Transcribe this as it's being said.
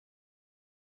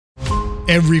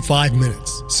Every 5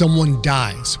 minutes, someone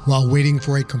dies while waiting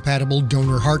for a compatible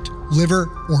donor heart, liver,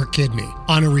 or kidney.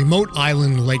 On a remote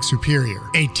island in Lake Superior,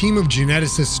 a team of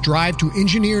geneticists strive to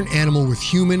engineer an animal with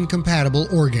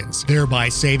human-compatible organs, thereby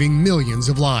saving millions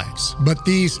of lives. But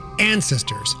these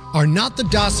ancestors are not the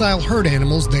docile herd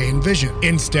animals they envision.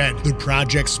 Instead, the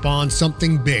project spawns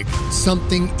something big,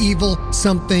 something evil,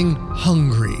 something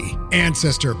hungry.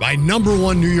 Ancestor by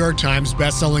 #1 New York Times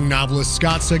bestselling novelist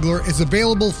Scott Sigler is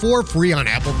available for free on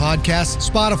Apple Podcasts,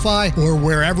 Spotify, or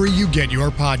wherever you get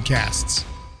your podcasts.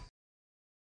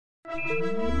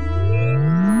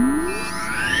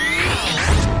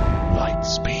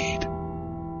 Lightspeed.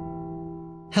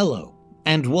 Hello,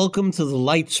 and welcome to the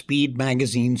Lightspeed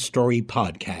Magazine Story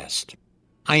Podcast.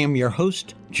 I am your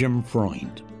host, Jim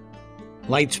Freund.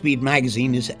 Lightspeed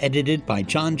Magazine is edited by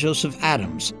John Joseph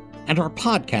Adams, and our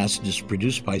podcast is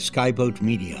produced by Skyboat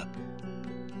Media.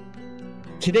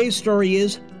 Today's story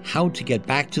is How to Get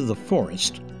Back to the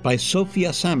Forest by Sofia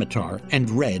Samatar and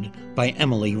read by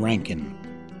Emily Rankin.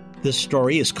 This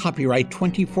story is copyright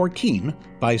 2014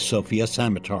 by Sofia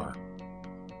Samatar.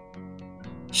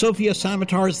 Sofia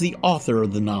Samatar is the author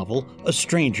of the novel A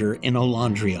Stranger in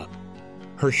Olandria.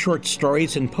 Her short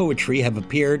stories and poetry have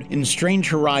appeared in Strange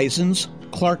Horizons,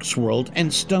 Clark's World,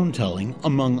 and Stonetelling,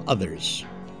 among others.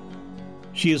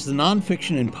 She is the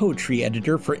nonfiction and poetry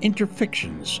editor for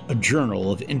Interfictions, a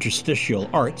journal of interstitial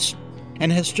arts,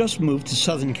 and has just moved to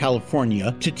Southern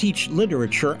California to teach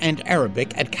literature and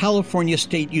Arabic at California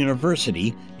State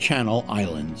University, Channel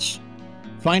Islands.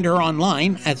 Find her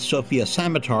online at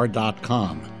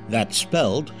sofiasamatar.com. That's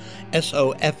spelled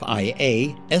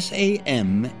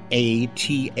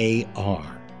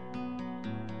Sofiasamatar.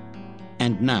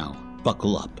 And now,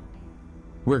 buckle up.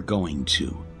 We're going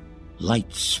to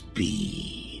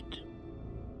Lightspeed.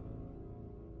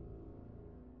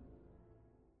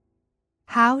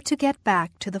 How to Get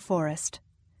Back to the Forest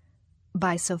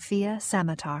by Sofia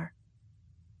Samatar.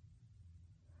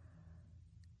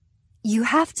 You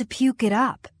have to puke it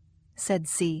up, said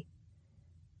C.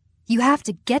 You have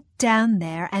to get down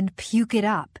there and puke it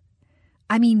up.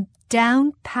 I mean,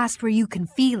 down past where you can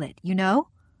feel it, you know?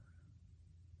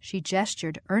 She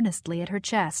gestured earnestly at her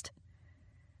chest.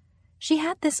 She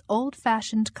had this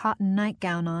old-fashioned cotton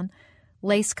nightgown on,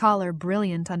 lace collar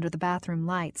brilliant under the bathroom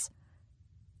lights.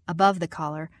 Above the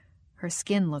collar, her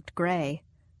skin looked gray.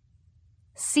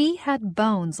 C had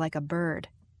bones like a bird.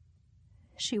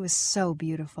 She was so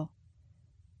beautiful.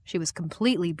 She was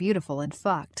completely beautiful and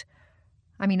fucked.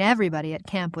 I mean, everybody at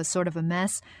camp was sort of a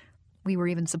mess. We were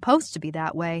even supposed to be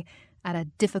that way, at a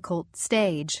difficult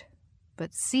stage.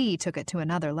 But C took it to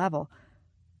another level,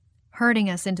 herding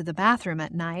us into the bathroom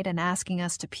at night and asking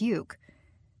us to puke.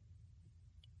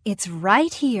 It's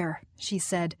right here, she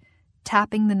said,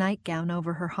 tapping the nightgown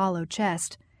over her hollow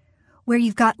chest, where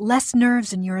you've got less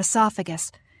nerves in your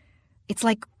esophagus. It's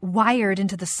like wired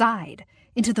into the side,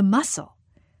 into the muscle.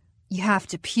 You have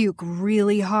to puke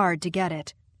really hard to get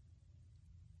it.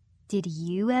 Did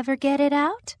you ever get it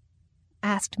out?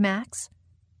 Asked Max.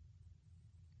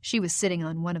 She was sitting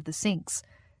on one of the sinks.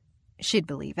 She'd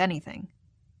believe anything.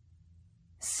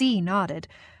 C nodded,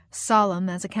 solemn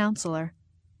as a counselor.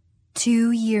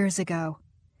 2 years ago.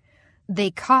 They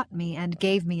caught me and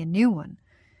gave me a new one.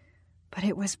 But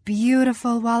it was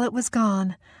beautiful while it was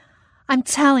gone. I'm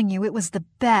telling you, it was the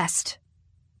best.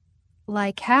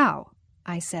 Like how?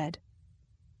 I said.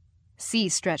 C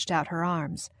stretched out her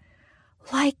arms.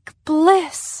 Like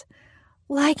bliss.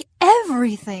 Like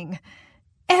everything.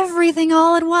 Everything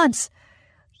all at once.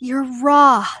 You're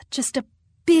raw, just a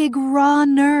big raw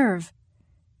nerve.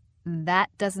 That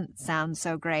doesn't sound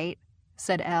so great,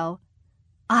 said L.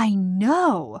 I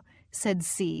know, said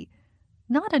C,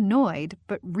 not annoyed,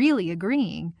 but really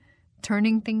agreeing,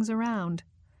 turning things around.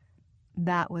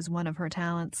 That was one of her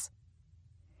talents.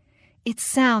 It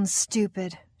sounds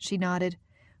stupid, she nodded,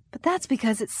 but that's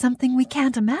because it's something we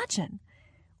can't imagine.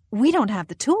 We don't have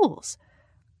the tools.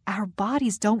 Our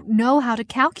bodies don't know how to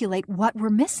calculate what we're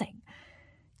missing.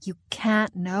 You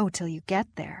can't know till you get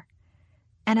there.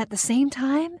 And at the same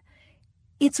time,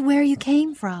 it's where you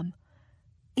came from.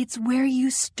 It's where you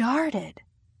started.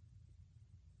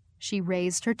 She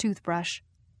raised her toothbrush.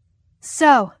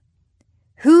 So,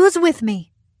 who's with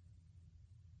me?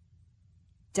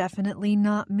 Definitely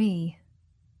not me.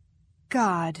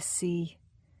 God, C,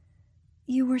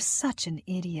 you were such an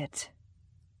idiot.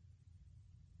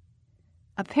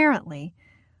 Apparently,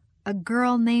 a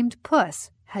girl named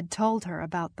Puss had told her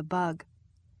about the bug.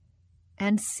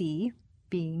 And C,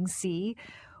 being C,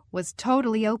 was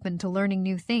totally open to learning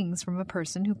new things from a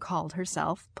person who called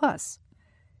herself Puss.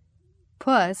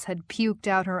 Puss had puked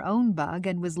out her own bug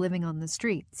and was living on the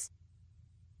streets.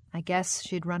 I guess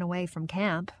she'd run away from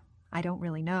camp. I don't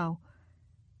really know.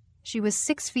 She was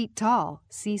 6 feet tall,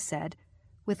 C said,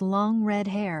 with long red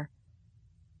hair.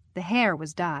 The hair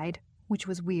was dyed, which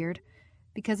was weird,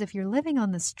 because if you're living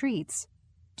on the streets,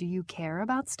 do you care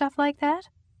about stuff like that?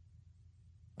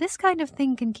 This kind of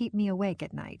thing can keep me awake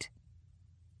at night.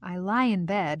 I lie in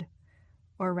bed,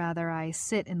 or rather I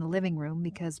sit in the living room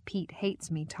because Pete hates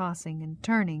me tossing and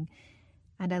turning,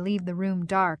 and I leave the room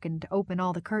dark and open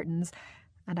all the curtains,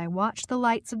 and I watch the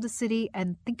lights of the city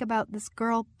and think about this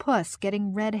girl Puss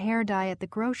getting red hair dye at the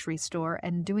grocery store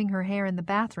and doing her hair in the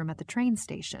bathroom at the train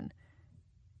station.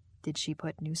 Did she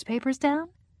put newspapers down?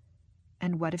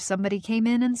 And what if somebody came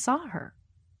in and saw her?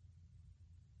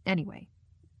 Anyway,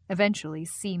 eventually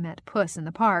C met Puss in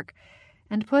the park,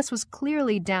 and Puss was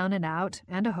clearly down and out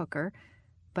and a hooker,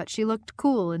 but she looked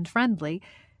cool and friendly,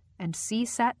 and C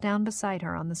sat down beside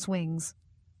her on the swings.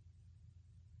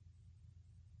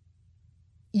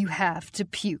 You have to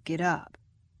puke it up.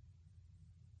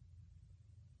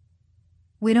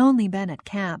 We'd only been at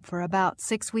camp for about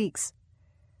 6 weeks.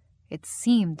 It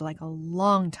seemed like a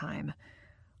long time,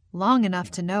 long enough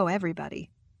to know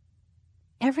everybody.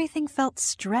 Everything felt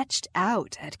stretched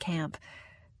out at camp,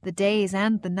 the days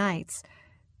and the nights,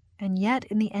 and yet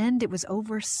in the end it was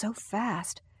over so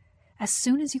fast, as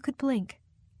soon as you could blink.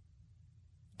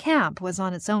 Camp was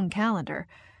on its own calendar,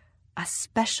 a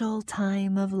special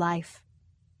time of life.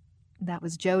 That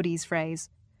was Jody's phrase.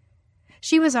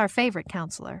 She was our favorite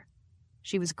counselor.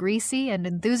 She was greasy and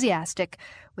enthusiastic,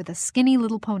 with a skinny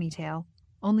little ponytail,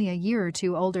 only a year or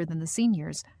 2 older than the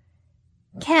seniors.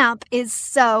 Camp is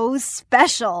so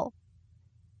special.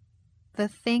 The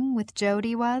thing with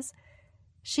Jody was,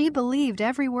 she believed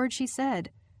every word she said.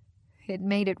 It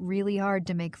made it really hard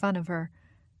to make fun of her.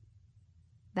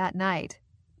 That night,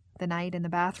 the night in the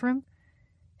bathroom,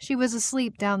 she was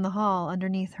asleep down the hall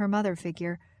underneath her mother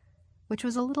figure, which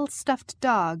was a little stuffed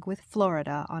dog with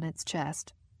Florida on its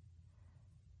chest.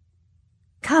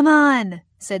 "Come on,"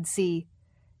 said C,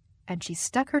 and she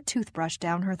stuck her toothbrush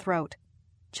down her throat,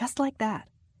 just like that.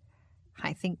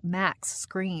 I think Max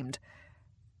screamed.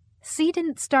 C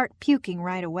didn't start puking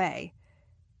right away.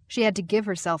 She had to give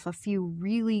herself a few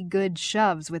really good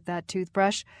shoves with that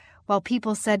toothbrush, while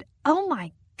people said, "Oh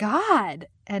my God,"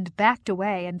 and backed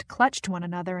away and clutched one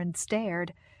another and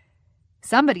stared.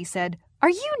 Somebody said, "Are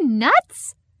you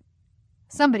nuts?"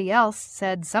 Somebody else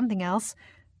said something else.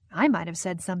 I might have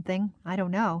said something. I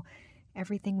don't know.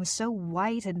 Everything was so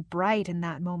white and bright in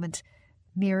that moment.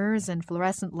 Mirrors and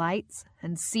fluorescent lights,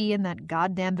 and C in that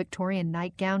goddamn Victorian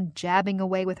nightgown jabbing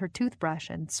away with her toothbrush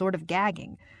and sort of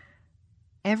gagging.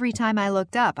 Every time I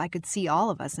looked up, I could see all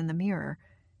of us in the mirror.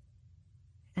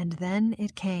 And then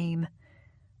it came.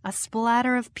 A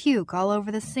splatter of puke all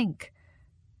over the sink.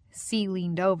 C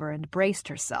leaned over and braced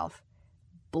herself.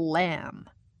 Blam.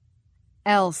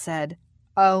 Elle said,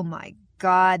 "Oh my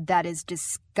God, that is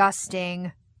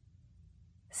disgusting."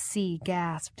 C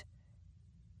gasped.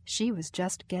 She was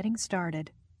just getting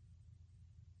started.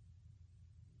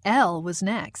 Elle was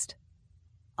next.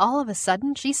 All of a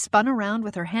sudden, she spun around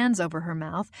with her hands over her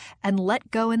mouth and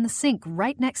let go in the sink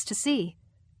right next to C.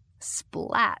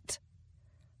 Splat.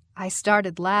 I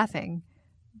started laughing,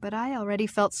 but I already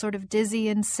felt sort of dizzy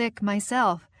and sick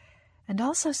myself, and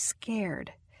also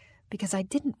scared, because I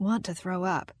didn't want to throw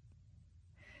up.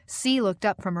 C looked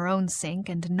up from her own sink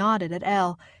and nodded at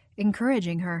Elle,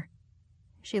 encouraging her.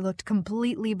 She looked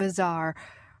completely bizarre,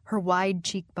 her wide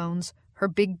cheekbones, her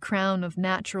big crown of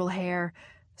natural hair,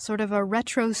 sort of a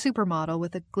retro supermodel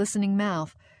with a glistening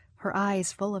mouth, her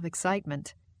eyes full of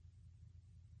excitement.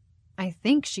 I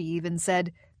think she even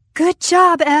said, "Good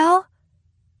job, Elle!"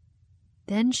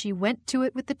 Then she went to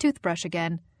it with the toothbrush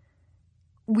again.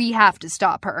 "We have to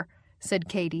stop her," said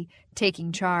Katie,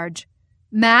 taking charge.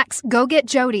 "Max, go get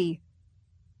Jody."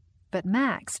 But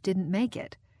Max didn't make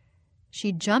it.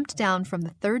 She jumped down from the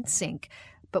 3rd sink,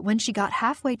 but when she got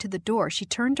halfway to the door, she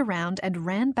turned around and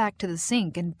ran back to the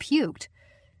sink and puked.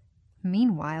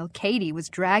 Meanwhile, Katie was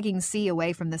dragging C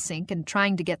away from the sink and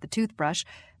trying to get the toothbrush,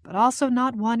 but also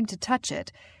not wanting to touch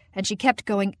it, and she kept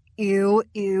going, "Ew,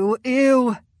 ew,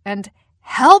 ew," and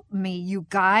 "Help me, you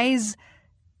guys!"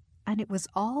 And it was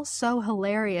all so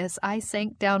hilarious I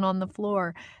sank down on the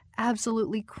floor,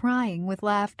 absolutely crying with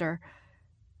laughter.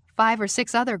 5 or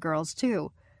 6 other girls,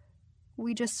 too.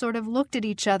 We just sort of looked at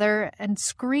each other and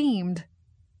screamed.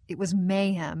 It was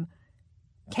mayhem.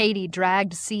 Katie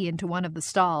dragged C into one of the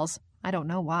stalls. I don't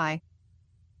know why.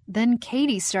 Then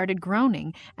Katie started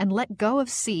groaning and let go of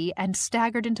C and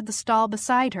staggered into the stall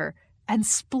beside her, and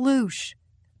sploosh,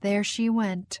 there she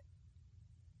went.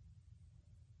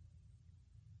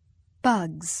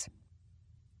 Bugs.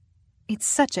 It's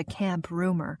such a camp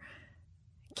rumor.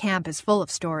 Camp is full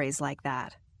of stories like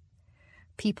that.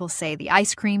 People say the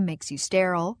ice cream makes you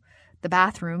sterile, the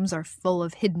bathrooms are full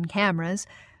of hidden cameras,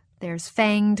 there's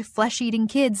fanged, flesh-eating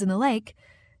kids in the lake.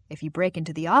 If you break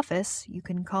into the office, you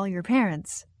can call your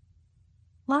parents.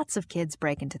 Lots of kids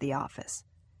break into the office.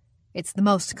 It's the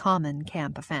most common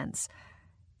camp offense.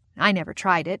 I never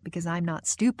tried it because I'm not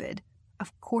stupid.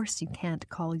 Of course you can't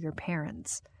call your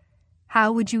parents.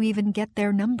 How would you even get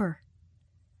their number?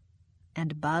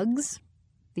 And bugs?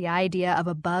 The idea of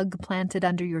a bug planted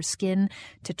under your skin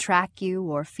to track you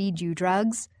or feed you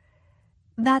drugs?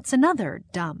 That's another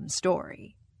dumb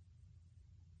story.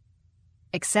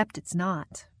 Except it's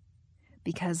not,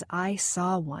 because I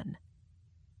saw one.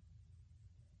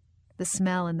 The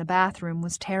smell in the bathroom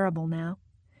was terrible now.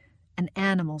 An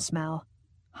animal smell.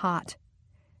 Hot.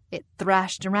 It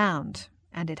thrashed around,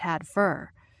 and it had fur.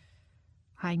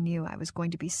 I knew I was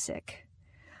going to be sick.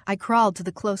 I crawled to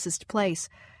the closest place,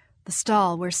 the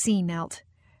stall where C knelt,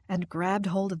 and grabbed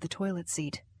hold of the toilet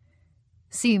seat.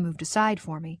 C moved aside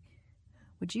for me.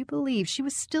 Would you believe she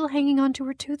was still hanging onto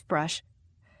her toothbrush?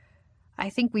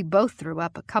 I think we both threw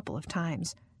up a couple of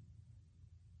times.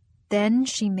 Then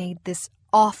she made this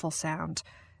awful sound,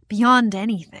 beyond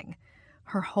anything,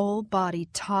 her whole body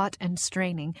taut and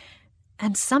straining,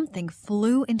 and something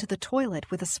flew into the toilet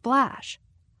with a splash.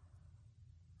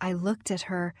 I looked at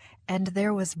her, and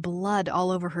there was blood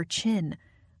all over her chin.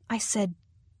 I said,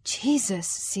 "Jesus,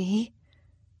 C."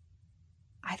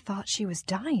 I thought she was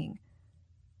dying.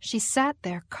 She sat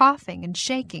there coughing and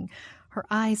shaking, her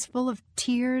eyes full of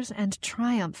tears and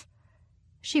triumph.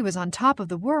 She was on top of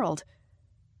the world.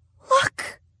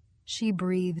 "Look!" she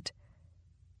breathed.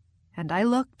 And I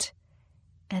looked,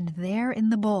 and there in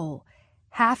the bowl,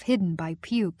 half hidden by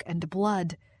puke and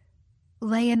blood,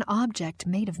 lay an object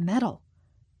made of metal.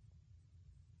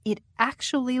 It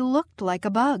actually looked like a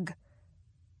bug.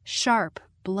 Sharp,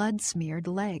 blood-smeared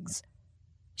legs.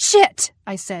 "Shit!"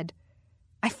 I said.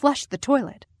 I flushed the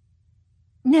toilet.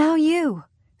 "Now you,"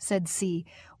 said C,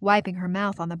 wiping her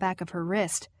mouth on the back of her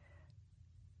wrist.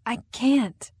 "I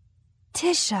can't.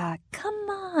 Tisha, come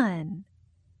on."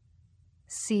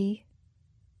 C,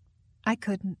 I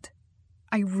couldn't.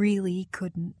 I really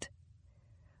couldn't.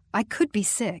 I could be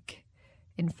sick.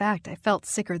 In fact, I felt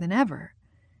sicker than ever.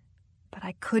 But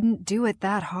I couldn't do it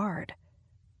that hard.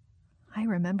 I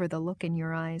remember the look in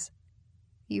your eyes.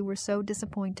 You were so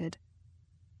disappointed.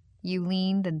 You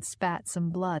leaned and spat some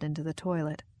blood into the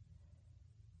toilet.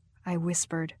 I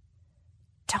whispered,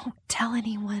 "Don't tell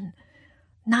anyone,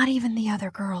 not even the other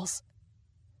girls."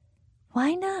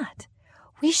 "Why not?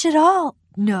 We should all—"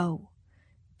 "No,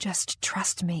 just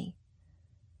trust me."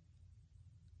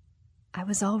 I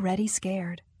was already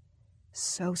scared,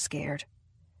 so scared.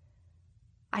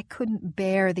 I couldn't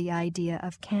bear the idea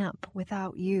of camp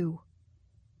without you.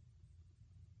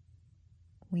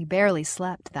 We barely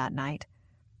slept that night.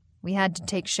 We had to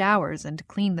take showers and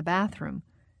clean the bathroom.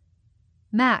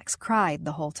 Max cried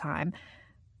the whole time,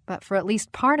 but for at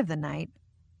least part of the night,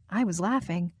 I was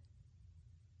laughing.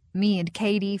 Me and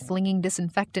Katie flinging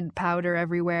disinfectant powder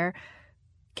everywhere.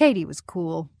 Katie was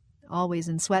cool, always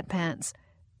in sweatpants,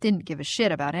 didn't give a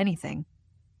shit about anything.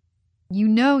 "You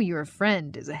know your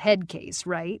friend is a head case,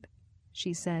 right?"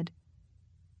 she said.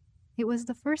 It was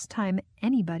the first time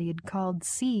anybody had called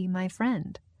C my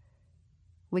friend.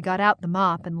 We got out the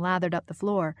mop and lathered up the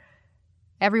floor.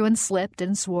 Everyone slipped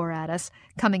and swore at us,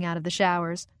 coming out of the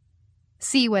showers.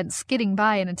 C went skidding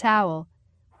by in a towel.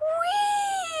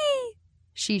 "Whee!"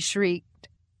 she shrieked.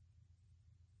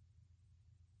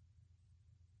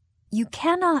 You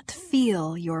cannot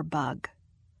feel your bug.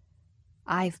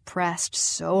 I've pressed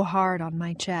so hard on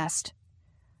my chest.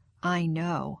 I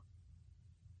know.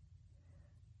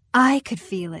 "I could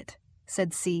feel it,"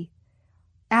 said C,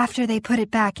 "after they put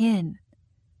it back in."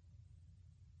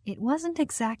 It wasn't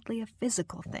exactly a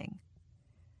physical thing.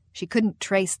 She couldn't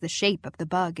trace the shape of the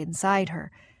bug inside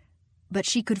her, but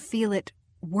she could feel it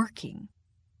working.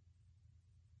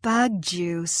 "Bug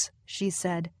juice," she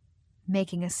said,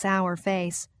 making a sour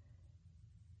face.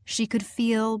 She could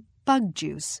feel bug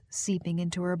juice seeping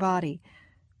into her body.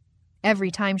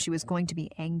 Every time she was going to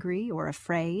be angry or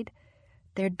afraid,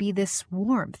 there'd be this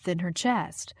warmth in her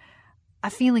chest, a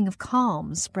feeling of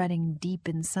calm spreading deep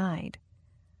inside.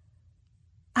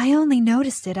 "I only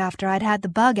noticed it after I'd had the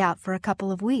bug out for a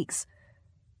couple of weeks."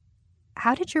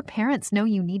 "How did your parents know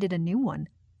you needed a new one?"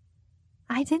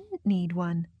 "I didn't need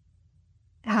one."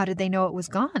 "How did they know it was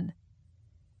gone?"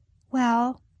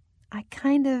 "Well, I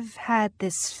kind of had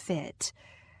this fit.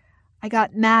 I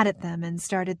got mad at them and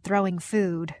started throwing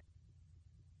food."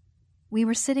 We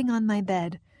were sitting on my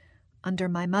bed, under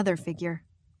my mother figure.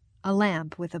 a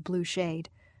lamp with a blue shade.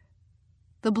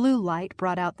 The blue light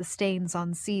brought out the stains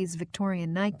on C's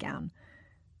Victorian nightgown.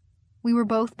 We were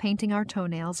both painting our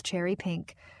toenails cherry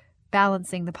pink,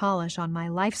 balancing the polish on my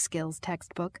life skills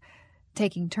textbook,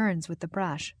 taking turns with the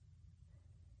brush.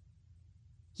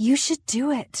 "You should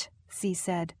do it," C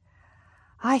said.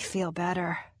 "I feel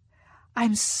better.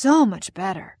 I'm so much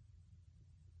better."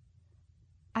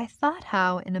 I thought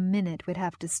how in a minute we'd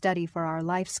have to study for our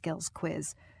life skills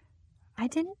quiz. I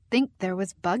didn't think there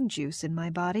was bug juice in my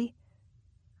body.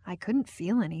 I couldn't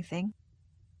feel anything.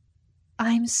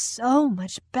 "I'm so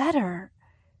much better,"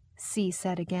 C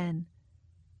said again.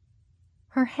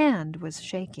 Her hand was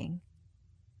shaking.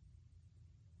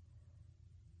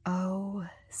 Oh,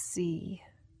 C.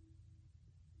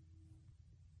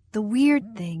 The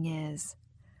weird thing is,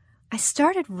 I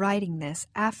started writing this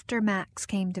after Max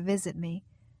came to visit me,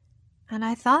 and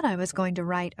I thought I was going to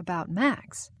write about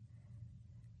Max.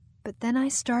 But then I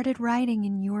started writing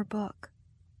in your book.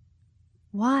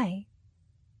 Why?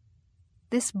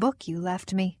 This book you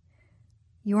left me,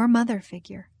 your mother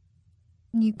figure.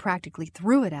 You practically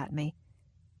threw it at me.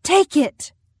 "Take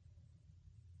it!"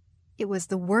 It was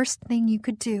the worst thing you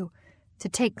could do, to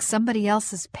take somebody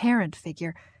else's parent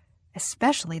figure,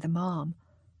 especially the mom.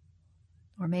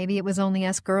 Or maybe it was only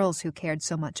us girls who cared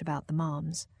so much about the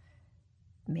moms.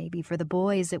 Maybe for the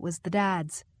boys it was the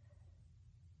dads.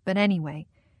 But anyway,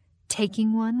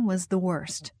 taking one was the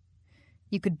worst.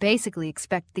 You could basically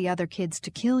expect the other kids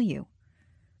to kill you.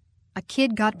 A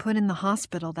kid got put in the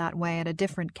hospital that way at a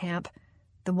different camp,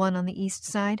 the one on the east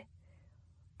side.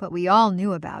 But we all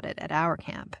knew about it at our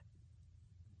camp.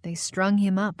 They strung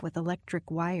him up with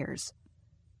electric wires.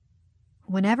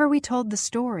 Whenever we told the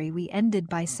story, we ended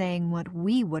by saying what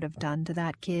we would have done to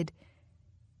that kid,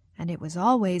 and it was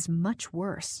always much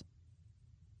worse.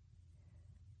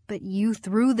 But you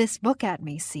threw this book at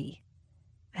me, C,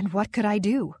 and what could I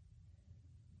do?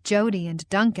 Jody and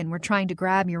Duncan were trying to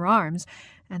grab your arms,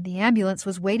 and the ambulance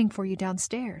was waiting for you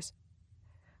downstairs.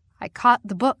 I caught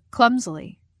the book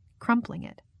clumsily, crumpling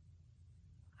it.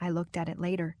 I looked at it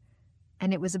later,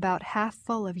 and it was about half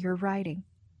full of your writing.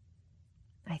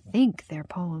 I think they're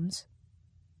poems.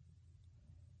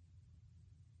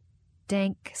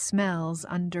 Dank smells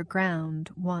underground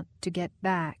want to get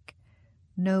back.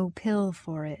 No pill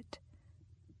for it.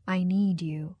 I need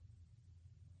you.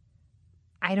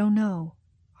 I don't know.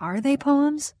 Are they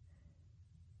poems?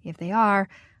 If they are,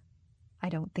 I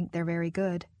don't think they're very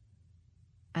good.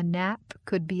 A nap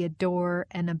could be a door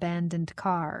an abandoned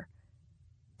car.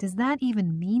 Does that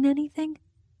even mean anything?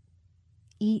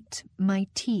 Eat my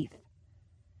teeth.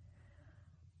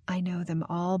 I know them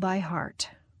all by heart.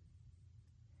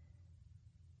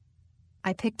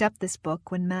 I picked up this book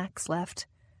when Max left.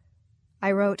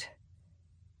 I wrote,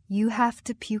 "You have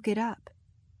to puke it up."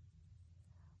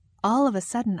 All of a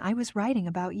sudden, I was writing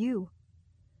about you.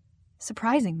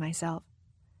 Surprising myself.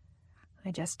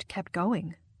 I just kept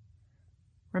going.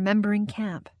 Remembering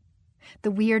camp.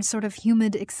 The weird sort of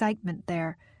humid excitement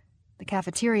there. The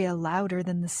cafeteria louder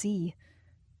than the sea.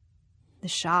 The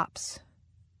shops.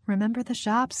 Remember the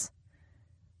shops?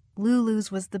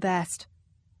 Lulu's was the best.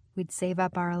 We'd save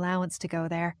up our allowance to go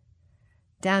there.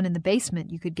 Down in the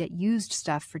basement, you could get used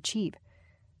stuff for cheap.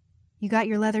 You got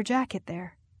your leather jacket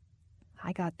there.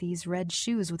 I got these red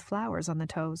shoes with flowers on the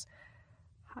toes.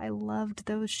 I loved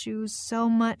those shoes so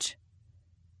much.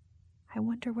 I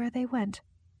wonder where they went.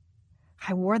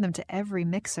 I wore them to every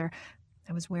mixer.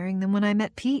 I was wearing them when I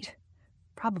met Pete,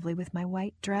 probably with my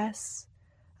white dress.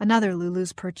 Another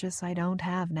Lulu's purchase I don't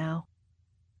have now.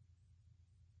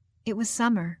 It was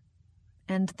summer,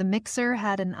 and the mixer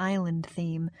had an island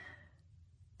theme.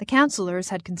 The counselors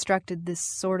had constructed this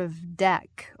sort of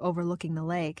deck overlooking the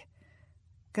lake.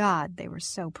 God, they were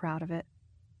so proud of it.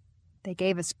 They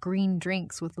gave us green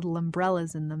drinks with little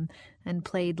umbrellas in them and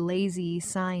played lazy,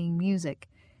 sighing music,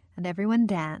 and everyone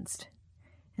danced.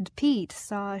 And Pete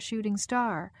saw a shooting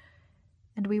star,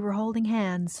 and we were holding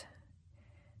hands.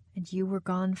 And you were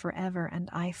gone forever, and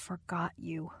I forgot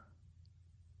you.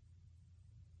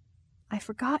 I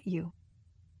forgot you.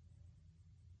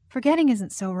 Forgetting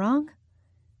isn't so wrong.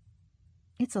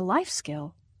 It's a life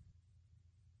skill.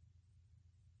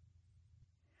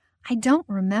 I don't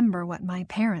remember what my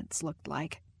parents looked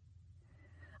like.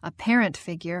 A parent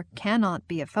figure cannot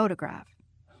be a photograph.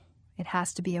 It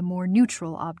has to be a more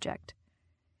neutral object.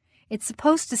 It's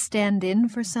supposed to stand in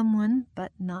for someone,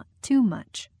 but not too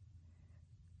much.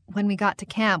 When we got to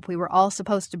camp, we were all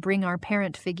supposed to bring our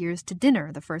parent figures to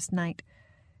dinner the first night.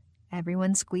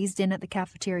 Everyone squeezed in at the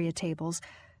cafeteria tables,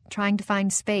 trying to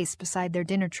find space beside their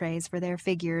dinner trays for their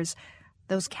figures,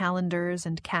 those calendars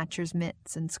and catcher's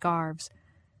mitts and scarves.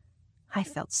 I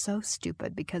felt so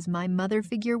stupid because my mother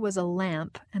figure was a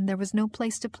lamp and there was no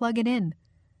place to plug it in.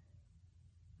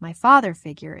 My father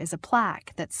figure is a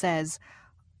plaque that says,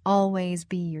 "Always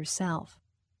be yourself."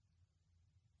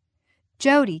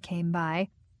 Jody came by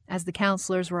as the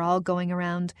counselors were all going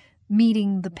around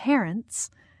meeting the parents,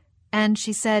 and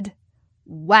she said,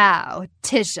 "Wow,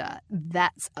 Tisha,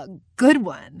 that's a good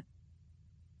one."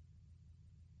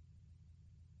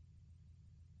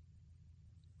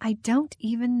 I don't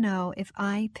even know if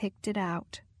I picked it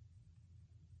out.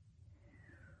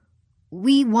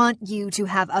 "We want you to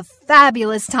have a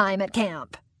fabulous time at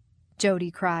camp," Jody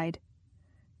cried.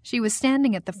 She was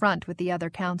standing at the front with the other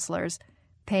counselors,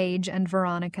 Paige and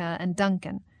Veronica and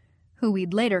Duncan, who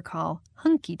we'd later call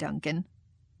Hunky Duncan,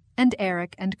 and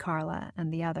Eric and Carla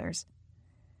and the others.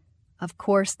 Of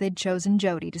course they'd chosen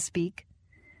Jody to speak.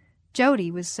 Jody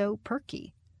was so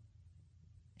perky.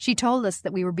 She told us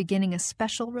that we were beginning a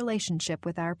special relationship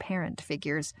with our parent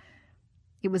figures.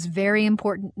 It was very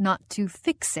important not to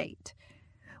fixate.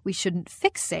 We shouldn't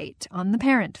fixate on the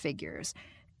parent figures,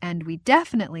 and we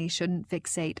definitely shouldn't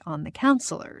fixate on the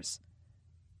counselors.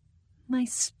 My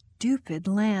stupid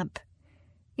lamp.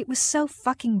 It was so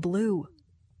fucking blue.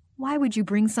 Why would you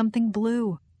bring something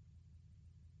blue?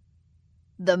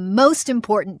 "The most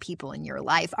important people in your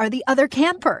life are the other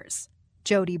campers,"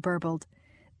 Jody burbled.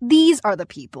 "These are the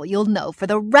people you'll know for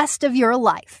the rest of your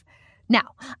life.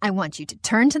 Now, I want you to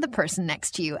turn to the person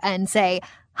next to you and say,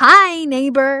 'Hi,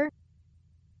 neighbor.'"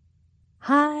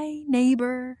 "Hi,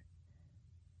 neighbor."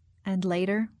 And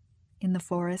later, in the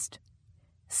forest,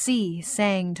 C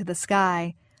sang to the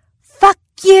sky, "Fuck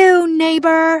you,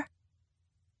 neighbor!"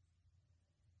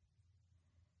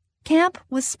 Camp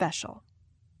was special.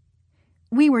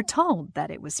 We were told that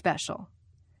it was special.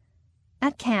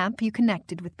 At camp, you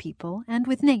connected with people and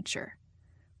with nature.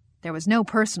 There was no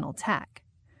personal tech.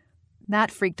 That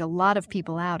freaked a lot of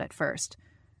people out at first.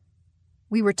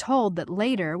 We were told that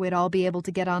later we'd all be able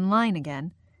to get online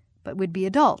again, but we'd be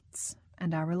adults,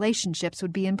 and our relationships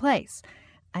would be in place,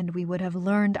 and we would have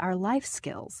learned our life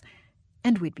skills,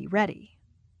 and we'd be ready.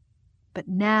 But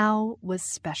now was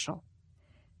special.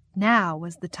 Now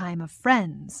was the time of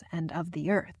friends and of the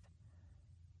earth.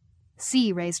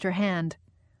 C raised her hand.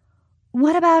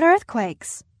 "What about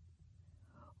earthquakes?"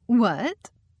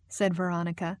 "What?" said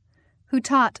Veronica, who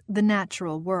taught the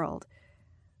natural world.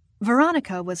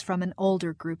 Veronica was from an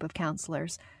older group of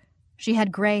counselors. She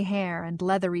had gray hair and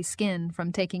leathery skin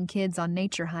from taking kids on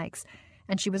nature hikes,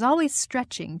 and she was always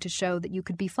stretching to show that you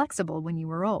could be flexible when you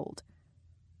were old.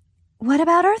 "What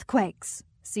about earthquakes?"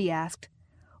 C asked.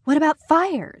 "What about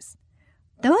fires?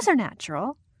 Those are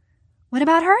natural. What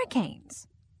about hurricanes?"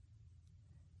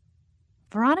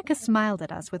 Veronica smiled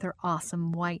at us with her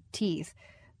awesome white teeth,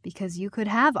 because you could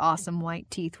have awesome white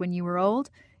teeth when you were old.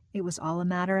 It was all a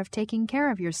matter of taking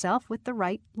care of yourself with the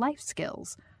right life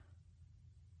skills.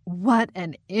 What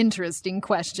an interesting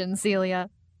question, Celia.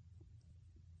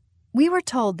 We were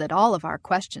told that all of our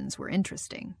questions were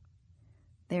interesting.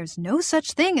 There's no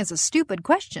such thing as a stupid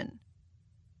question.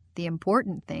 The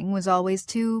important thing was always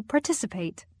to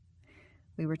participate.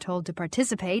 We were told to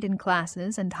participate in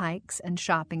classes and hikes and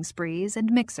shopping sprees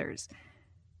and mixers.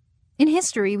 In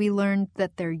history, we learned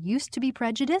that there used to be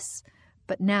prejudice,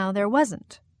 but now there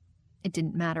wasn't. It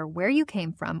didn't matter where you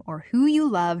came from or who you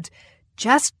loved,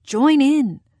 just join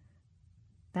in.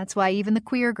 That's why even the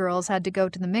queer girls had to go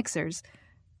to the mixers.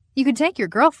 You could take your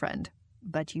girlfriend,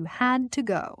 but you had to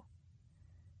go.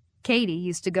 Katie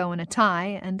used to go in a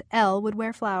tie, and Elle would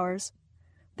wear flowers.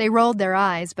 They rolled their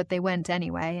eyes, but they went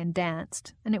anyway and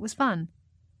danced, and it was fun.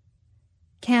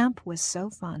 Camp was so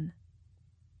fun.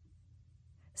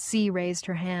 C raised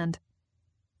her hand.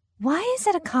 Why is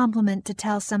it a compliment to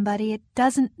tell somebody it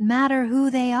doesn't matter who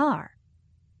they are?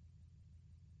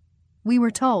 We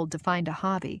were told to find a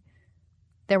hobby.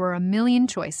 There were a million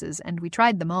choices, and we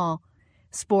tried them all.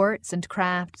 Sports and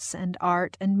crafts and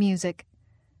art and music.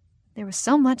 There was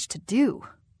so much to do.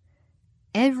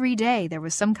 Every day there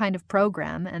was some kind of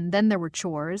program, and then there were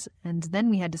chores, and then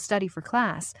we had to study for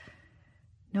class.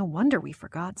 No wonder we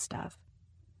forgot stuff.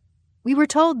 We were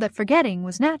told that forgetting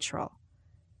was natural.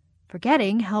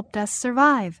 Forgetting helped us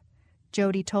survive,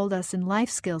 Jody told us in life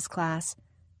skills class,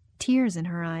 tears in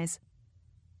her eyes.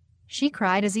 She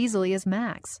cried as easily as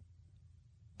Max.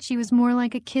 She was more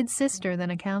like a kid sister than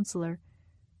a counselor.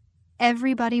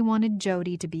 Everybody wanted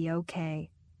Jody to be okay.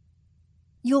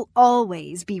 You'll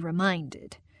always be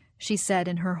reminded, she said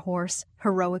in her hoarse,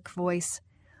 heroic voice.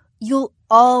 You'll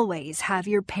always have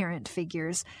your parent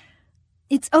figures.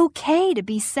 It's okay to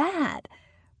be sad.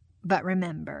 But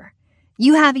remember,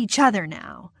 you have each other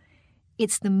now.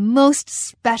 It's the most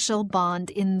special bond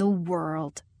in the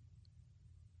world.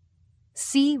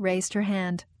 C raised her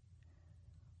hand.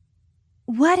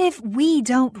 What if we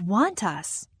don't want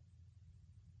us?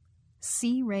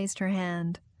 C raised her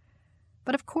hand.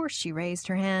 But of course she raised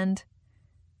her hand.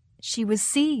 She was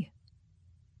C.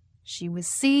 She was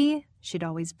C. She'd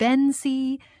always been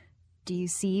C. Do you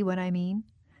see what I mean?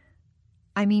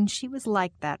 I mean, she was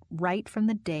like that right from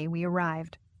the day we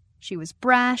arrived. She was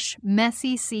brash,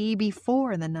 messy C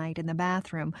before the night in the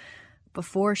bathroom,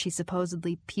 before she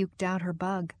supposedly puked out her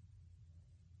bug.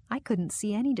 I couldn't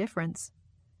see any difference.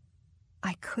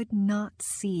 I could not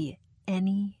see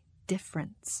any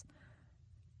difference.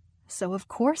 So of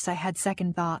course I had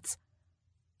second thoughts.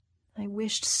 I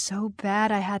wished so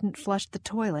bad I hadn't flushed the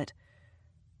toilet.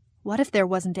 What if there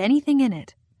wasn't anything in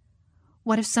it?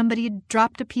 What if somebody had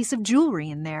dropped a piece of jewelry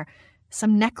in there,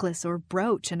 some necklace or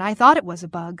brooch, and I thought it was a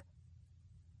bug?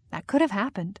 That could have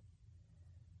happened.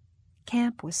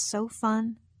 Camp was so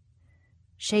fun.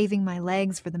 Shaving my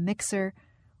legs for the mixer,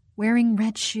 wearing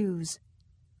red shoes.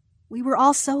 We were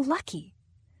all so lucky.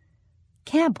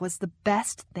 Camp was the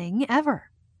best thing ever.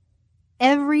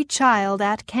 Every child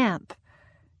at camp.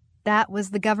 That was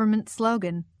the government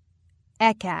slogan.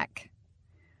 ECAC.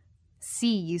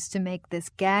 C used to make this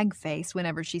gag face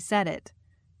whenever she said it.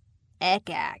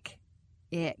 ECAC.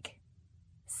 Ick.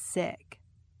 Sick.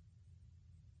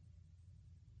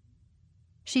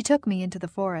 She took me into the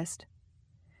forest.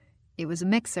 It was a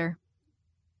mixer.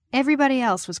 Everybody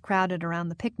else was crowded around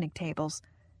the picnic tables.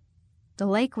 The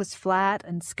lake was flat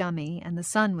and scummy, and the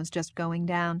sun was just going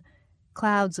down,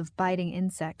 clouds of biting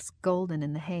insects golden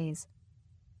in the haze.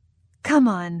 Come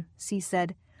on, C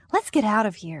said. Let's get out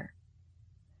of here.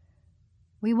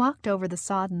 We walked over the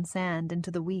sodden sand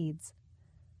into the weeds.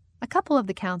 A couple of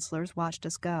the counselors watched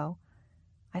us go.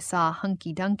 I saw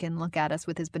Hunky Duncan look at us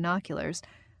with his binoculars,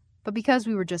 but because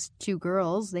we were just two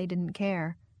girls, they didn't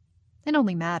care. It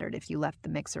only mattered if you left the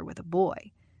mixer with a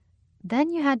boy. Then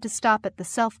you had to stop at the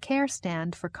self-care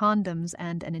stand for condoms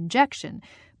and an injection,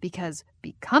 because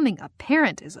becoming a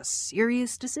parent is a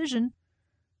serious decision.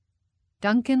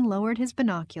 Duncan lowered his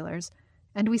binoculars,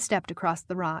 and we stepped across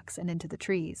the rocks and into the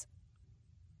trees.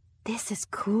 This is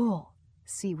cool,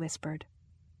 C whispered.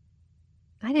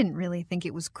 I didn't really think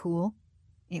it was cool.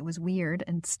 It was weird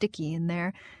and sticky in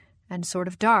there, and sort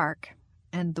of dark,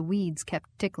 and the weeds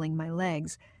kept tickling my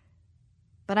legs.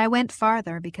 But I went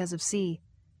farther because of C.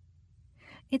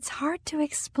 It's hard to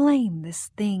explain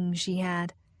this thing she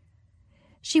had.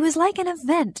 She was like an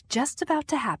event just about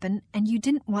to happen, and you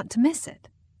didn't want to miss it.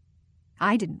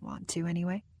 I didn't want to,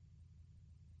 anyway.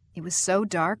 It was so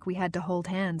dark we had to hold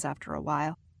hands after a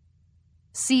while.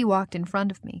 C walked in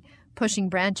front of me, pushing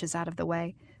branches out of the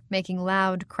way, making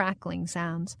loud, crackling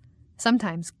sounds,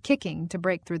 sometimes kicking to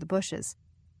break through the bushes.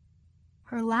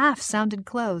 Her laugh sounded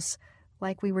close,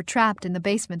 like we were trapped in the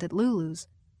basement at Lulu's.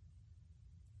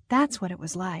 That's what it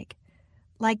was like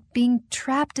being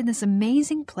trapped in this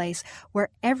amazing place where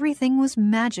everything was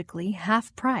magically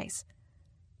half price.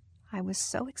 I was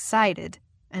so excited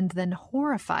and then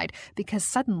horrified because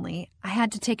suddenly I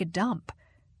had to take a dump.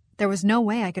 There was no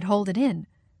way I could hold it in.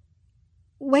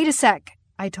 Wait a sec,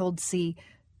 I told C,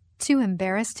 too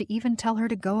embarrassed to even tell her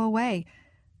to go away.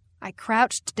 I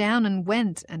crouched down and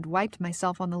went and wiped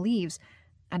myself on the leaves,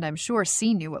 and I'm sure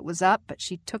C knew what was up, but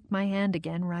she took my hand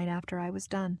again right after I was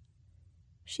done.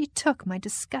 She took my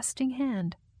disgusting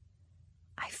hand.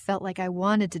 I felt like I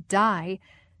wanted to die,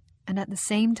 and at the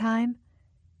same time,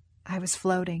 I was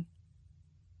floating.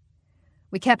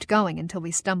 We kept going until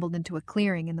we stumbled into a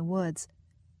clearing in the woods.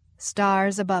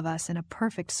 Stars above us in a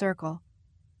perfect circle.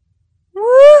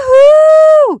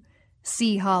 Woo-hoo!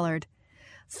 C hollered.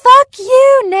 Fuck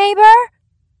you, neighbor!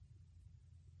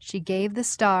 She gave the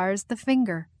stars the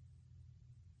finger.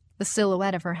 The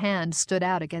silhouette of her hand stood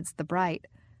out against the bright.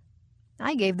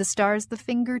 I gave the stars the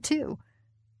finger, too.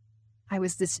 I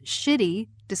was this shitty,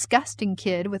 disgusting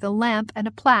kid with a lamp and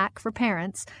a plaque for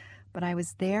parents, but I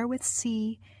was there with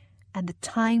C, and the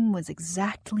time was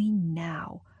exactly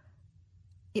now.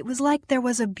 It was like there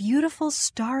was a beautiful,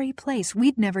 starry place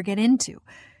we'd never get into,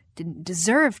 didn't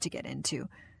deserve to get into,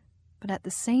 but at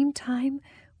the same time,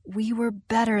 we were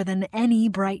better than any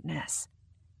brightness.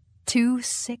 Two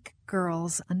sick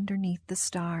girls underneath the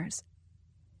stars.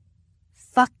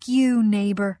 Fuck you,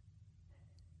 neighbor.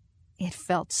 It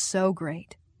felt so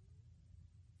great.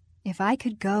 If I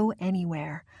could go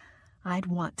anywhere, I'd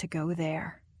want to go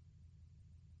there.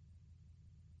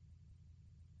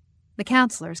 The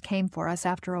counselors came for us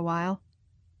after a while.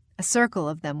 A circle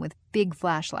of them with big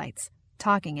flashlights,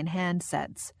 talking in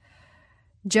handsets.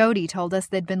 Jody told us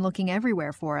they'd been looking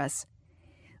everywhere for us.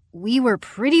 We were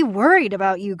pretty worried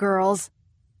about you girls.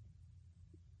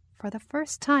 For the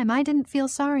first time, I didn't feel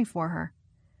sorry for her.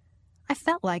 I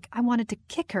felt like I wanted to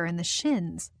kick her in the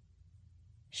shins.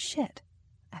 Shit,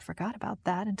 I forgot about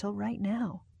that until right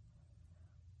now.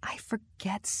 I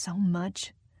forget so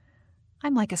much.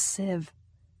 I'm like a sieve.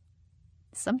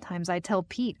 Sometimes I tell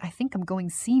Pete I think I'm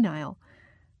going senile,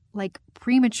 like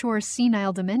premature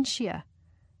senile dementia.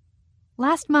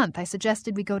 Last month I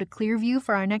suggested we go to Clearview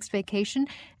for our next vacation,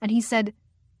 and he said,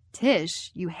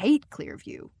 "Tish, you hate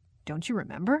Clearview. Don't you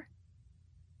remember?"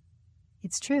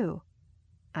 It's true.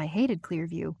 I hated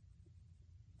Clearview.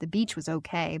 The beach was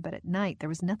okay, but at night there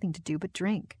was nothing to do but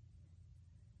drink.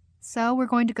 So we're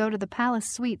going to go to the Palace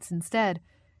Suites instead.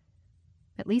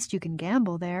 At least you can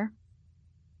gamble there.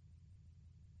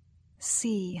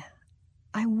 See,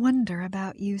 I wonder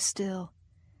about you still.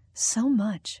 So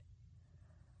much.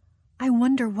 I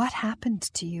wonder what happened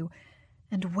to you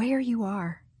and where you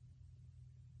are.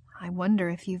 I wonder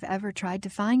if you've ever tried to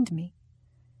find me.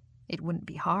 It wouldn't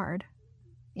be hard.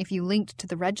 If you linked to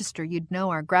the register, you'd know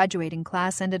our graduating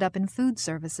class ended up in food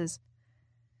services.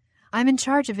 I'm in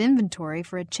charge of inventory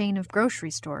for a chain of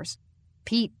grocery stores.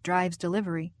 Pete drives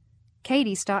delivery.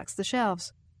 Katie stocks the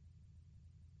shelves.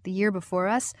 The year before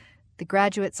us, the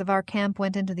graduates of our camp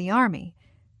went into the Army.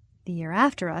 The year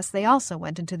after us, they also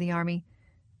went into the Army.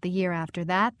 The year after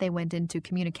that, they went into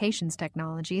communications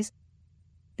technologies.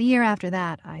 The year after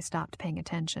that, I stopped paying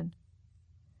attention.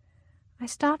 I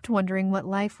stopped wondering what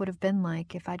life would have been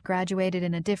like if I'd graduated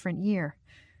in a different year.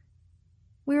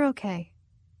 We're okay.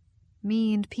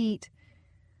 Me and Pete,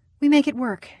 we make it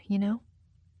work, you know?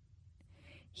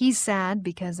 He's sad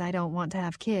because I don't want to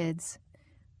have kids,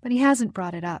 but he hasn't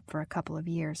brought it up for a couple of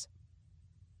years.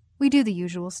 We do the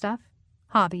usual stuff,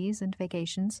 hobbies and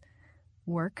vacations,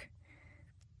 work.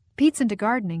 Pete's into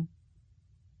gardening.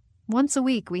 Once a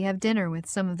week we have dinner with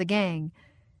some of the gang.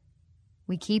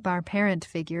 We keep our parent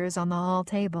figures on the hall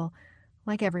table,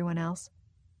 like everyone else.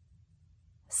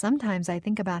 Sometimes I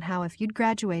think about how if you'd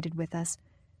graduated with us,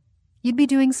 you'd be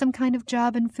doing some kind of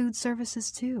job in food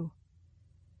services too.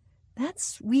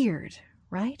 That's weird,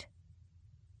 right?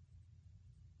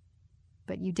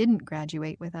 But you didn't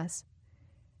graduate with us.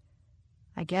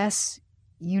 I guess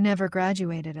you never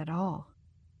graduated at all.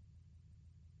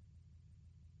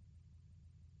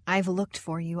 I've looked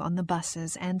for you on the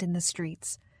buses and in the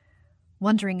streets,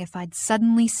 wondering if I'd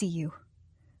suddenly see you.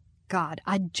 God,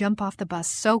 I'd jump off the bus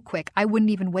so quick I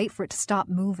wouldn't even wait for it to stop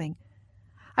moving.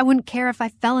 I wouldn't care if I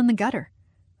fell in the gutter.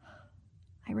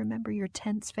 I remember your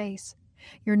tense face,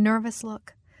 your nervous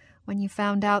look, when you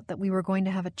found out that we were going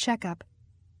to have a checkup.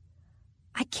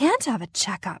 I can't have a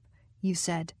checkup, you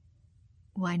said.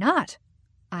 Why not?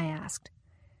 I asked.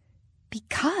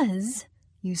 Because,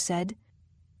 you said,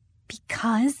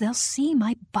 because they'll see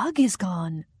my bug is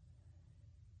gone.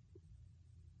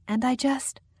 And I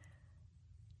don't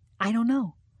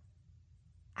know.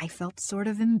 I felt sort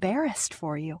of embarrassed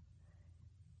for you.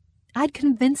 I'd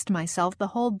convinced myself the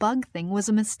whole bug thing was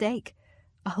a mistake,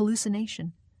 a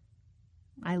hallucination.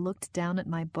 I looked down at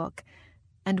my book,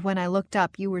 and when I looked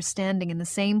up, you were standing in the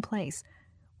same place,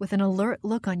 with an alert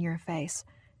look on your face,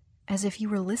 as if you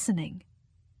were listening.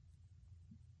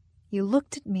 You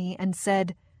looked at me and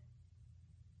said,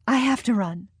 "I have to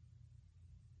run."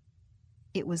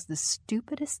 It was the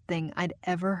stupidest thing I'd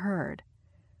ever heard.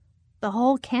 The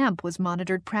whole camp was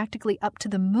monitored practically up to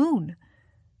the moon.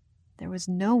 There was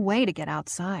no way to get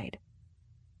outside.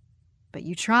 But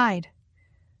you tried.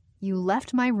 You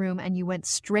left my room and you went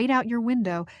straight out your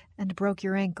window and broke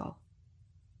your ankle.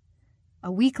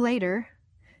 A week later,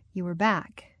 you were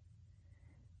back.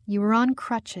 You were on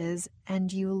crutches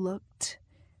and you looked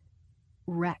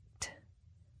wrecked,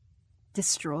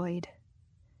 destroyed.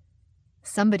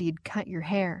 Somebody had cut your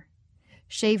hair,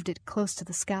 shaved it close to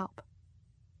the scalp.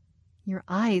 Your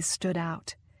eyes stood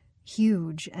out,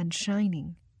 huge and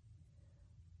shining.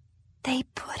 "They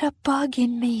put a bug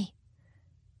in me,"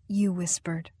 you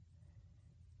whispered.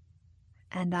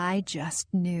 And I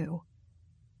just knew.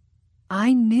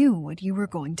 I knew what you were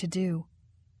going to do.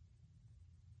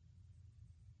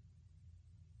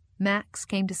 Max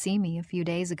came to see me a few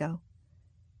days ago.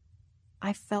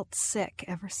 I felt sick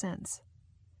ever since.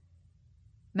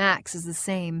 Max is the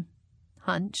same,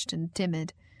 hunched and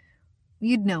timid.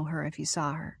 You'd know her if you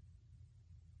saw her.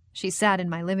 She sat in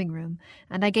my living room,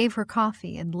 and I gave her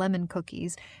coffee and lemon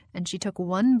cookies, and she took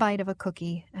one bite of a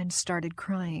cookie and started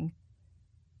crying.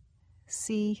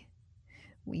 See,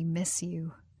 we miss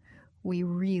you. We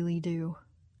really do.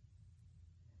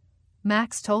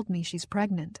 Max told me she's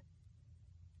pregnant.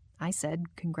 I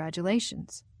said,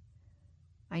 congratulations.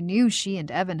 I knew she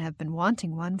and Evan have been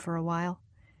wanting one for a while.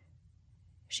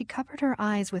 She covered her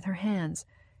eyes with her hands.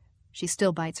 She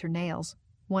still bites her nails,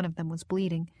 One of them was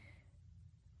bleeding.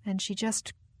 And she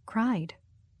just cried.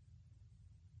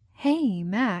 "Hey,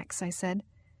 Max," I said.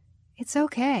 "It's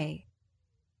okay."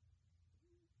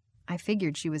 I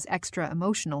figured she was extra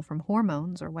emotional from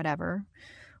hormones or whatever.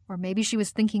 Or maybe she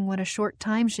was thinking what a short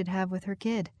time she'd have with her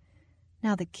kid.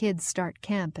 Now the kids start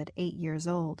camp at 8 years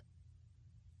old.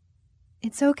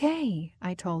 "It's okay,"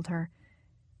 I told her,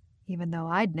 even though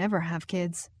I'd never have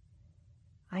kids.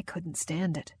 I couldn't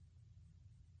stand it.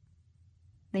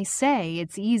 They say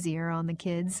it's easier on the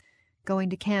kids, going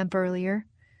to camp earlier.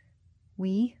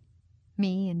 Me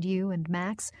and you and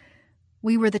Max,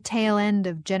 we were the tail end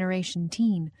of Generation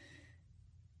Teen.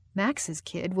 Max's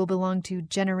kid will belong to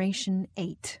Generation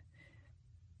 8.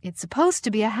 It's supposed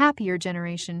to be a happier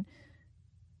generation,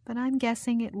 but I'm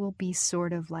guessing it will be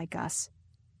sort of like us.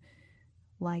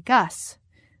 Like us,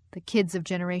 the kids of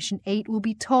Generation 8 will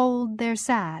be told they're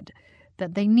sad,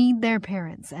 that they need their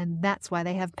parents, and that's why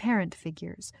they have parent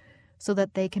figures, so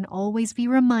that they can always be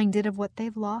reminded of what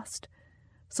they've lost,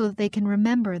 so that they can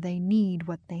remember they need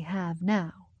what they have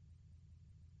now.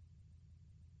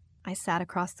 I sat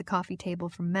across the coffee table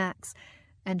from Max,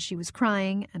 and she was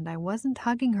crying, and I wasn't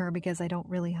hugging her because I don't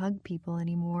really hug people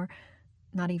anymore.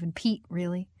 Not even Pete,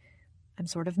 really. I'm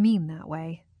sort of mean that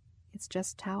way. It's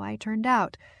just how I turned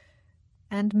out.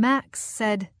 And Max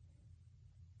said,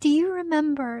 "Do you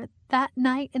remember that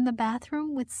night in the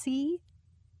bathroom with C?"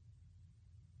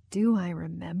 Do I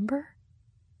remember?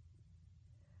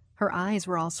 Her eyes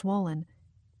were all swollen.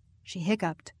 She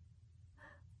hiccuped.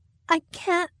 "I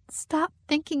can't stop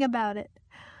thinking about it.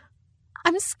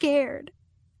 I'm scared."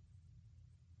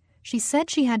 She said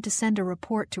she had to send a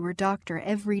report to her doctor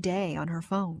every day on her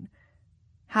phone.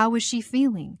 How was she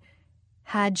feeling?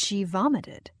 Had she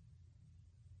vomited?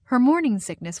 Her morning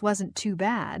sickness wasn't too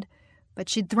bad, but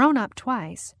she'd thrown up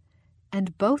twice,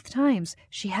 and both times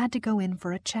she had to go in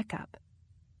for a checkup.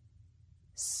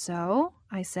 "So?"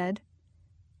 I said.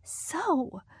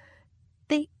 "So,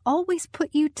 they always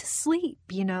put you to sleep,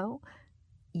 you know."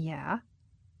 "Yeah."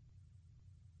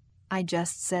 I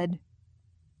just said,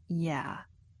 "Yeah."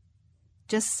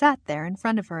 Just sat there in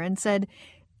front of her and said,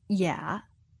 "Yeah,"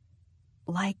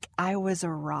 like I was a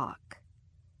rock.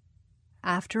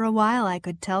 After a while, I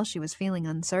could tell she was feeling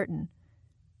uncertain,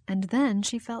 and then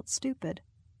she felt stupid.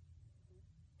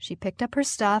 She picked up her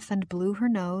stuff and blew her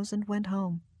nose and went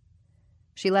home.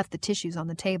 She left the tissues on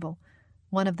the table,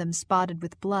 one of them spotted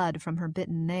with blood from her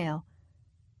bitten nail.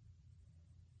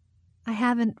 I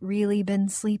haven't really been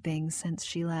sleeping since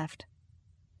she left.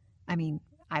 I mean,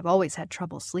 I've always had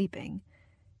trouble sleeping,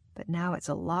 but now it's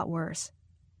a lot worse,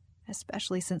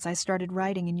 especially since I started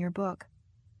writing in your book.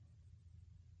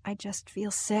 I just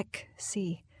feel sick,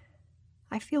 see.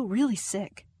 I feel really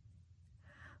sick.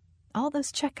 All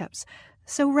those checkups,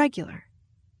 so regular.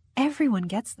 Everyone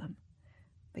gets them.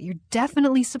 But you're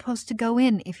definitely supposed to go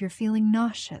in if you're feeling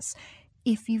nauseous,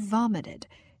 if you vomited.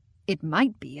 It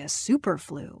might be a super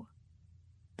flu.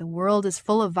 The world is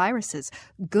full of viruses.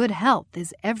 Good health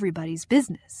is everybody's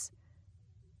business.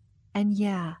 And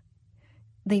yeah,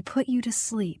 they put you to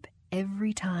sleep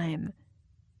every time.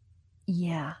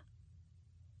 Yeah.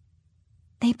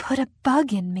 "They put a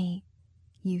bug in me,"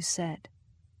 you said.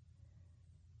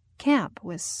 Camp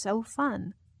was so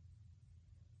fun.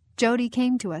 Jody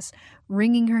came to us,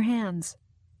 wringing her hands.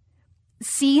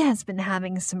 "C has been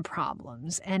having some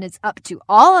problems, and it's up to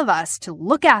all of us to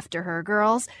look after her,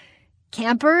 girls.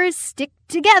 Campers, stick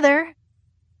together."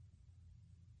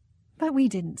 But we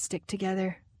didn't stick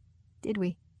together, did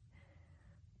we?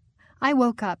 I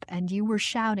woke up and you were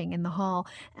shouting in the hall,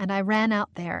 and I ran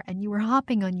out there and you were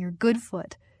hopping on your good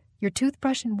foot, your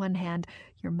toothbrush in one hand,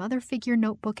 your mother figure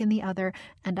notebook in the other,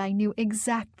 and I knew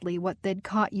exactly what they'd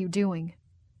caught you doing.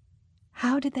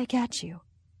 How did they catch you?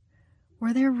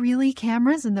 Were there really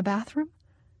cameras in the bathroom?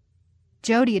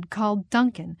 Jody had called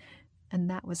Duncan, and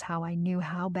that was how I knew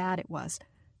how bad it was.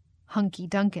 Hunky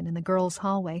Duncan in the girls'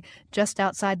 hallway, just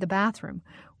outside the bathroom,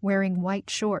 wearing white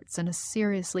shorts and a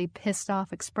seriously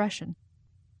pissed-off expression.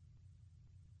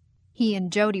 He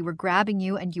and Jody were grabbing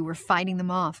you, and you were fighting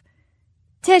them off.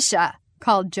 "Tisha,"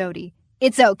 called Jody,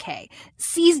 "it's okay.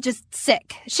 C's just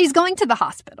sick. She's going to the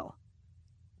hospital."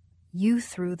 You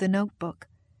threw the notebook.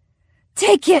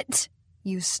 "Take it!"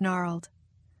 you snarled.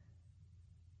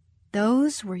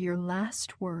 Those were your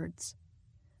last words.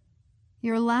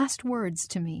 Your last words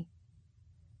to me.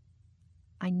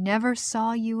 I never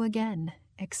saw you again,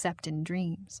 except in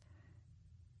dreams.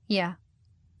 Yeah,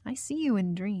 I see you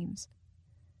in dreams.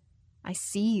 I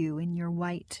see you in your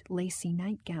white, lacy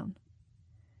nightgown.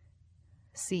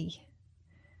 See,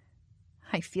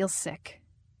 I feel sick.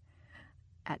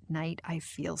 At night, I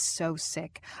feel so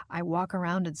sick. I walk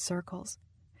around in circles.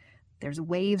 There's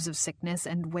waves of sickness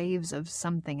and waves of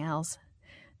something else.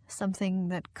 Something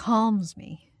that calms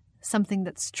me. Something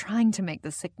that's trying to make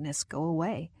the sickness go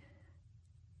away.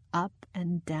 Up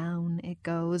and down it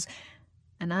goes,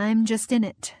 and I'm just in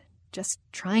it, just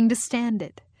trying to stand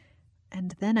it.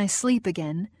 And then I sleep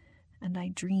again, and I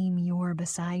dream you're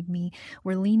beside me.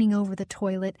 We're leaning over the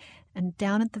toilet, and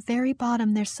down at the very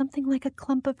bottom there's something like a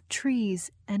clump of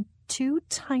trees, and 2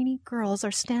 tiny girls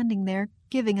are standing there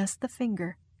giving us the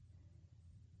finger.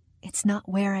 It's not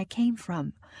where I came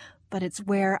from, but it's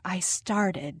where I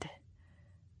started.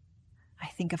 I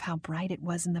think of how bright it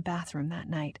was in the bathroom that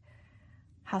night,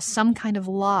 how some kind of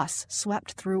loss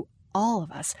swept through all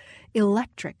of us,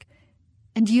 electric,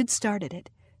 and you'd started it.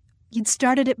 You'd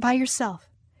started it by yourself,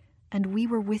 and we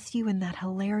were with you in that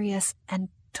hilarious and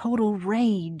total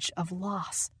rage of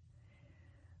loss.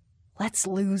 Let's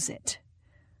lose it.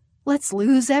 Let's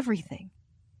lose everything.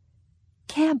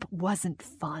 Camp wasn't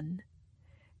fun.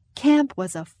 Camp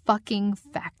was a fucking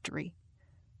factory.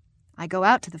 I go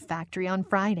out to the factory on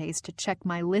Fridays to check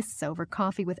my lists over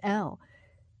coffee with Elle.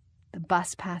 The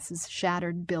bus passes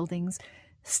shattered buildings,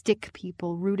 stick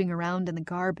people rooting around in the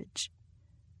garbage.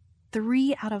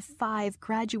 3 out of 5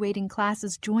 graduating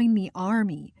classes join the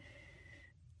army.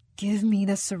 Give me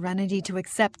the serenity to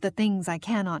accept the things I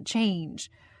cannot change.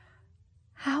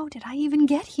 How did I even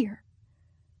get here?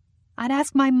 I'd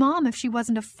ask my mom if she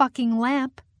wasn't a fucking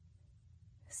lamp.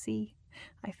 See,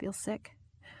 I feel sick.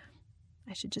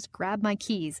 I should just grab my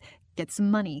keys, get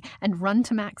some money, and run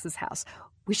to Max's house.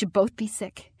 We should both be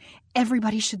sick.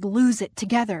 Everybody should lose it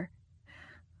together.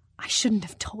 I shouldn't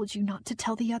have told you not to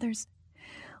tell the others.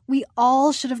 We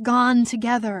all should have gone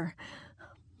together.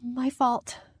 My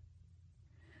fault.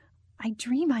 I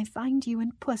dream I find you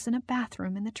and Puss in a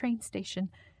bathroom in the train station.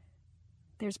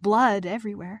 There's blood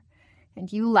everywhere,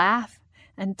 and you laugh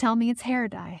and tell me it's hair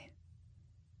dye.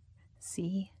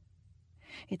 See?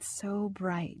 It's so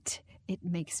bright, it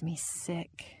makes me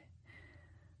sick.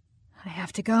 I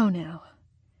have to go now.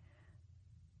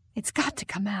 It's got to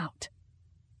come out.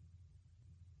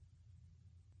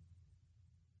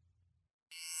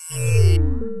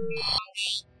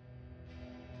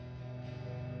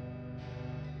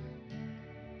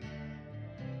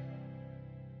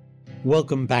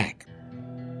 Welcome back.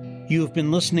 You have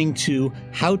been listening to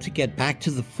How to Get Back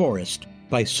to the Forest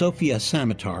by Sofia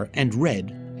Samatar and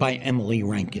read by Emily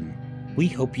Rankin. We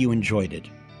hope you enjoyed it.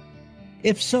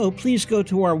 If so, please go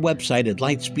to our website at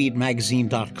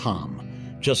lightspeedmagazine.com.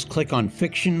 Just click on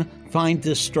Fiction, find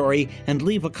this story, and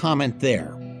leave a comment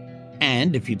there.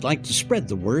 And if you'd like to spread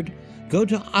the word, go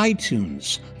to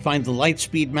iTunes, find the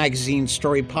Lightspeed Magazine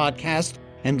Story Podcast,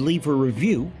 and leave a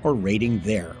review or rating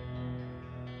there.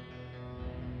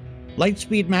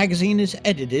 Lightspeed Magazine is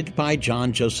edited by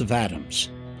John Joseph Adams.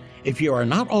 If you are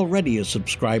not already a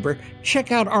subscriber,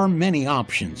 check out our many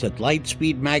options at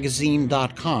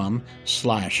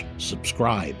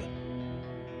lightspeedmagazine.com/subscribe.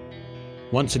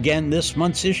 Once again, this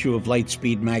month's issue of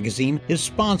Lightspeed Magazine is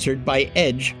sponsored by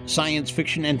Edge Science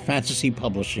Fiction and Fantasy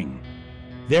Publishing.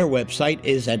 Their website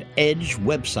is at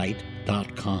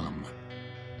edgewebsite.com.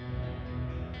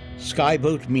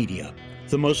 Skyboat Media,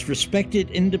 the most respected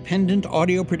independent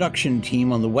audio production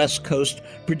team on the West Coast,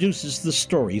 produces the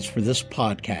stories for this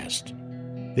podcast.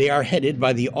 They are headed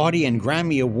by the Audie and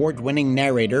Grammy Award-winning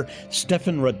narrator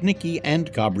Stefan Rudnicki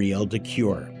and Gabrielle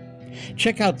DeCure.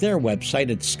 Check out their website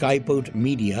at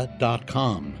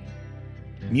skyboatmedia.com.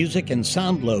 Music and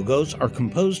sound logos are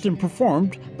composed and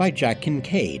performed by Jack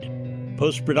Kincaid.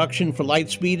 Post-production for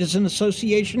Lightspeed is in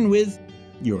association with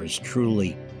yours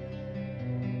truly.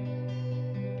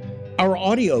 Our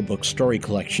audiobook story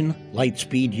collection,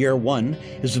 Lightspeed Year 1,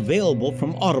 is available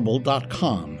from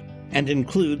audible.com and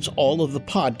includes all of the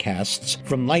podcasts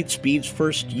from Lightspeed's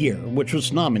first year, which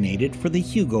was nominated for the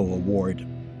Hugo Award.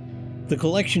 The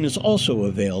collection is also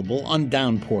available on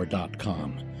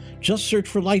downpour.com. Just search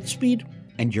for Lightspeed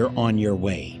and you're on your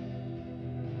way.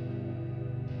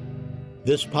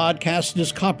 This podcast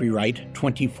is copyright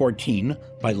 2014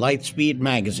 by Lightspeed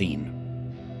Magazine.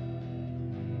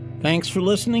 Thanks for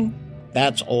listening.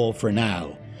 That's all for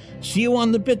now. See you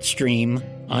on the Bitstream.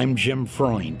 I'm Jim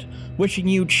Freund, wishing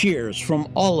you cheers from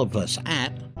all of us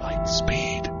at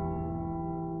Lightspeed.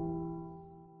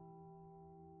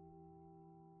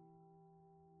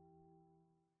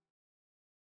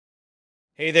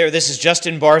 Hey there, this is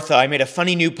Justin Bartha. I made a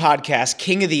funny new podcast,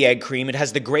 King of the Egg Cream. It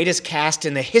has the greatest cast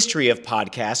in the history of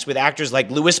podcasts with actors like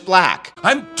Louis Black.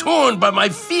 I'm torn by my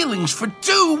feelings for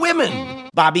 2 women.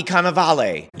 Bobby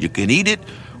Cannavale. You can eat it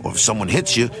Or if someone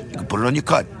hits you, you can put it on your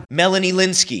cut. Melanie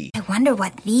Linsky. I wonder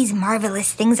what these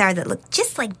marvelous things are that look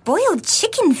just like boiled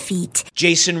chicken feet.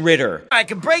 Jason Ritter. I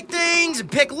can break things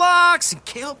and pick locks and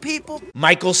kill people.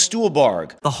 Michael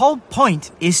Stuhlbarg. The whole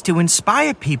point is to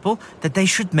inspire people that they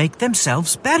should make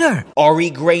themselves better.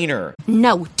 Ari Grainer.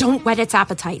 No, don't whet its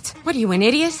appetite. What are you, an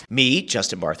idiot? Me,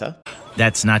 Justin Bartha.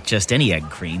 That's not just any egg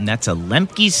cream, that's a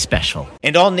Lemke's special.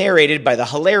 And all narrated by the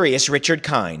hilarious Richard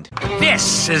Kind.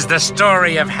 This is the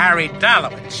story of Harry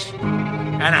Dalowitz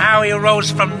and how he rose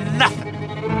from nothing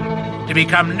to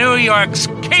become New York's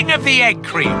King of the Egg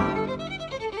Cream.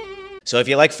 So if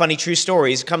you like funny true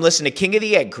stories, come listen to King of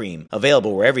the Egg Cream,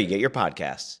 available wherever you get your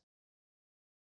podcasts.